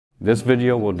This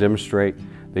video will demonstrate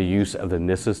the use of the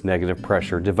Nisus negative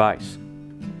pressure device.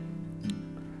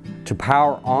 To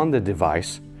power on the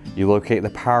device, you locate the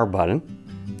power button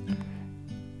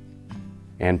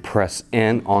and press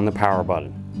in on the power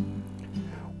button.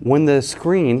 When the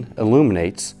screen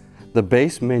illuminates, the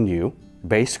base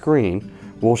screen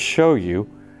will show you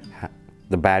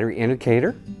the battery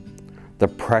indicator, the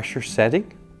pressure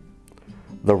setting,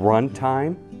 the run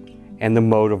time, and the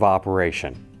mode of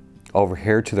operation. Over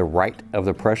here to the right of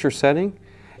the pressure setting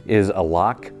is a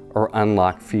lock or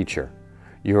unlock feature.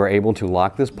 You are able to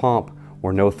lock this pump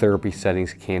where no therapy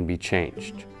settings can be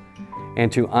changed.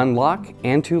 And to unlock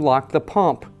and to lock the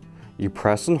pump, you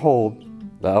press and hold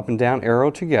the up and down arrow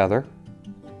together.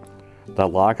 The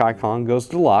lock icon goes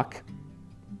to lock.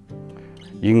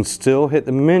 You can still hit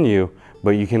the menu,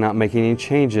 but you cannot make any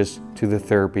changes to the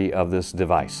therapy of this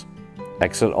device.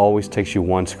 Exit always takes you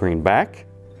one screen back.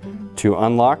 To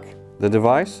unlock the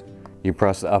device, you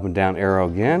press the up and down arrow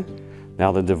again.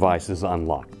 Now the device is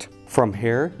unlocked. From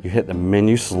here, you hit the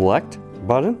menu select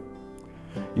button.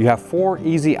 You have four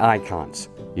easy icons.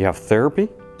 You have therapy,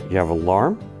 you have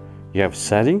alarm, you have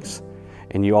settings,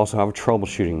 and you also have a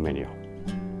troubleshooting menu.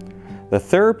 The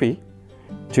therapy,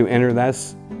 to enter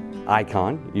this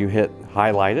icon, you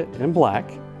highlight it in black.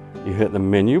 You hit the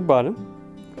menu button.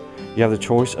 You have the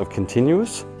choice of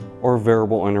continuous or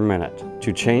variable intermittent.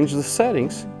 To change the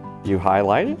settings, you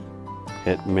highlight it,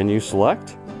 hit menu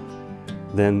select,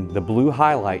 then the blue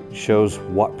highlight shows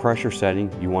what pressure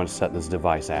setting you want to set this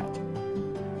device at.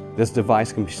 This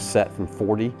device can be set from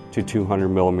 40 to 200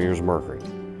 millimeters mercury.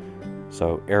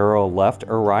 So arrow left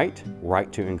or right,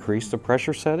 right to increase the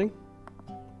pressure setting.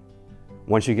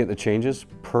 Once you get the changes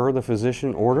per the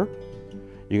physician order,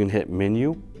 you can hit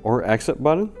menu or exit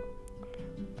button.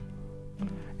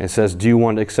 It says, do you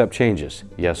want to accept changes?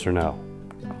 Yes or no.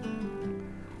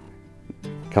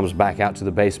 Comes back out to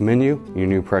the base menu, your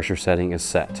new pressure setting is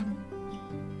set.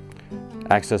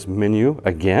 Access menu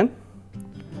again.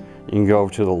 You can go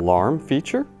over to the alarm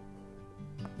feature.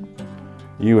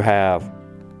 You have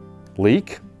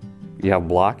leak, you have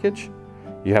blockage,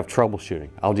 you have troubleshooting.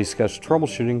 I'll discuss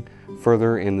troubleshooting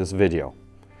further in this video.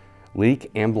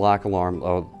 Leak and block alarm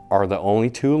are the only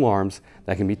two alarms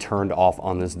that can be turned off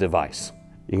on this device.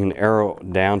 You can arrow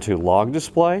down to log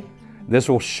display. This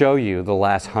will show you the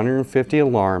last 150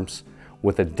 alarms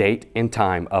with the date and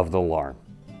time of the alarm.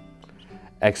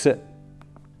 Exit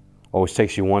always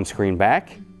takes you one screen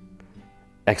back.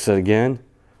 Exit again,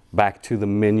 back to the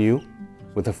menu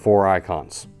with the four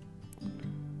icons.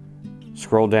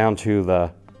 Scroll down to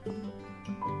the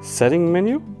setting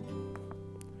menu.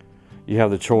 You have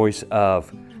the choice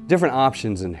of different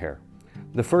options in here.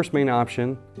 The first main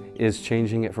option is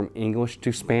changing it from English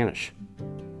to Spanish.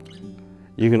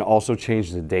 You can also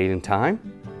change the date and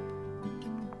time.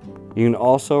 You can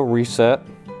also reset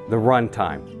the run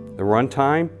time. The run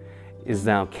time is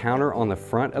now counter on the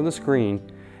front of the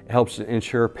screen. It helps to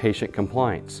ensure patient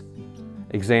compliance.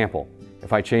 Example,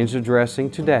 if I change the dressing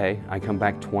today, I come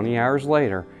back 20 hours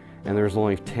later and there's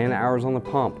only 10 hours on the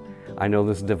pump, I know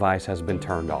this device has been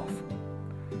turned off.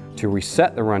 To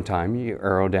reset the runtime, you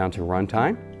arrow down to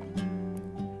runtime.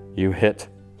 You hit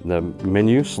the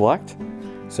menu select.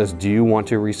 It says, do you want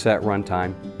to reset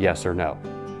runtime? Yes or no.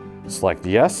 Select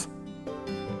yes.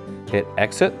 Hit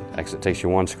exit. Exit takes you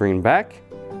one screen back.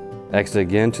 Exit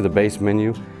again to the base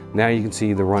menu. Now you can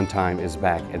see the runtime is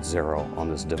back at 0 on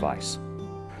this device.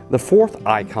 The fourth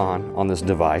icon on this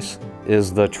device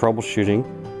is the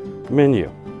troubleshooting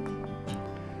menu.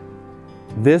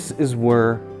 This is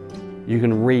where you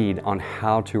can read on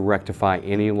how to rectify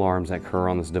any alarms that occur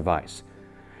on this device.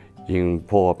 You can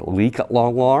pull up leak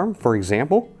alarm, for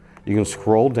example. You can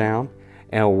scroll down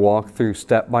and walk through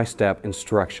step-by-step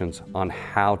instructions on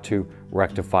how to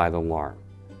rectify the alarm.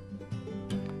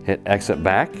 Hit exit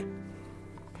back.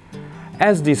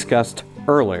 As discussed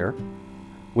earlier,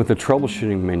 with the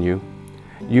troubleshooting menu,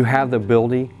 you have the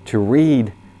ability to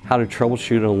read how to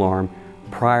troubleshoot an alarm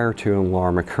prior to an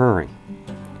alarm occurring.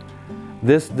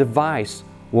 This device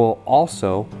will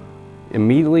also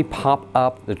immediately pop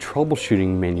up the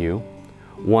troubleshooting menu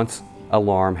once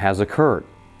alarm has occurred.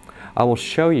 I will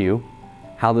show you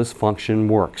how this function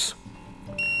works.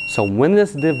 So when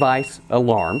this device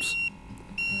alarms,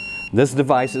 this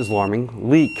device is alarming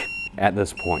leak at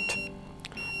this point.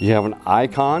 You have an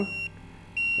icon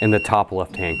in the top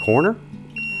left-hand corner.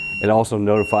 It also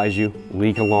notifies you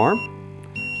leak alarm,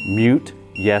 mute,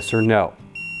 yes or no.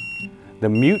 The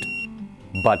mute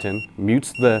button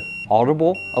mutes the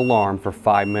audible alarm for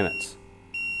 5 minutes.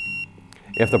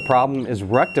 If the problem is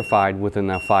rectified within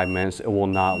that 5 minutes, it will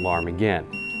not alarm again.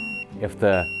 If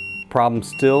the problem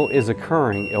still is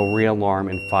occurring, it'll re-alarm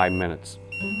in 5 minutes.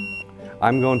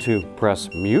 I'm going to press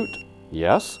mute,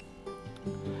 yes.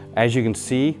 As you can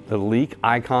see, the leak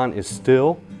icon is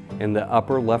still in the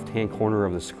upper left-hand corner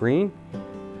of the screen,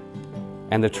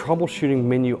 and the troubleshooting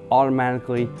menu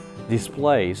automatically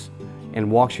displays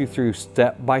and walks you through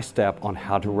step by step on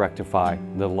how to rectify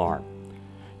the alarm.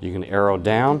 You can arrow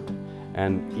down,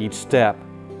 and each step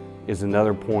is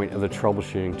another point of the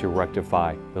troubleshooting to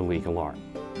rectify the leak alarm.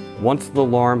 Once the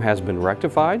alarm has been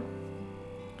rectified,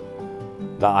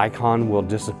 the icon will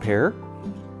disappear,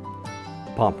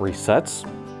 pump resets,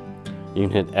 you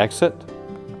can hit exit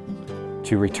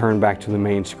to return back to the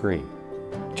main screen.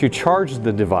 To charge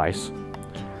the device,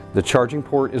 the charging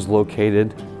port is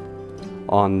located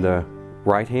on the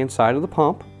right-hand side of the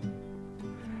pump.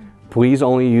 Please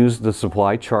only use the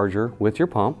supply charger with your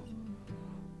pump.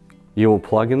 You will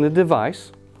plug in the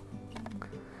device.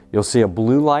 You'll see a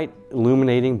blue light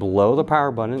illuminating below the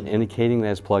power button indicating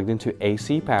that it's plugged into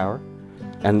AC power.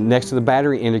 And next to the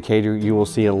battery indicator, you will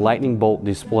see a lightning bolt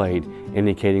displayed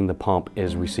indicating the pump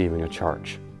is receiving a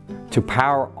charge. To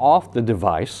power off the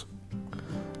device,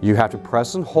 you have to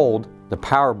press and hold the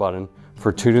power button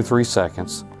for 2 to 3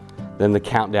 seconds. Then the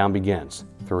countdown begins.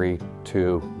 3,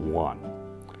 2, 1.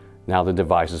 Now the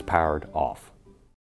device is powered off.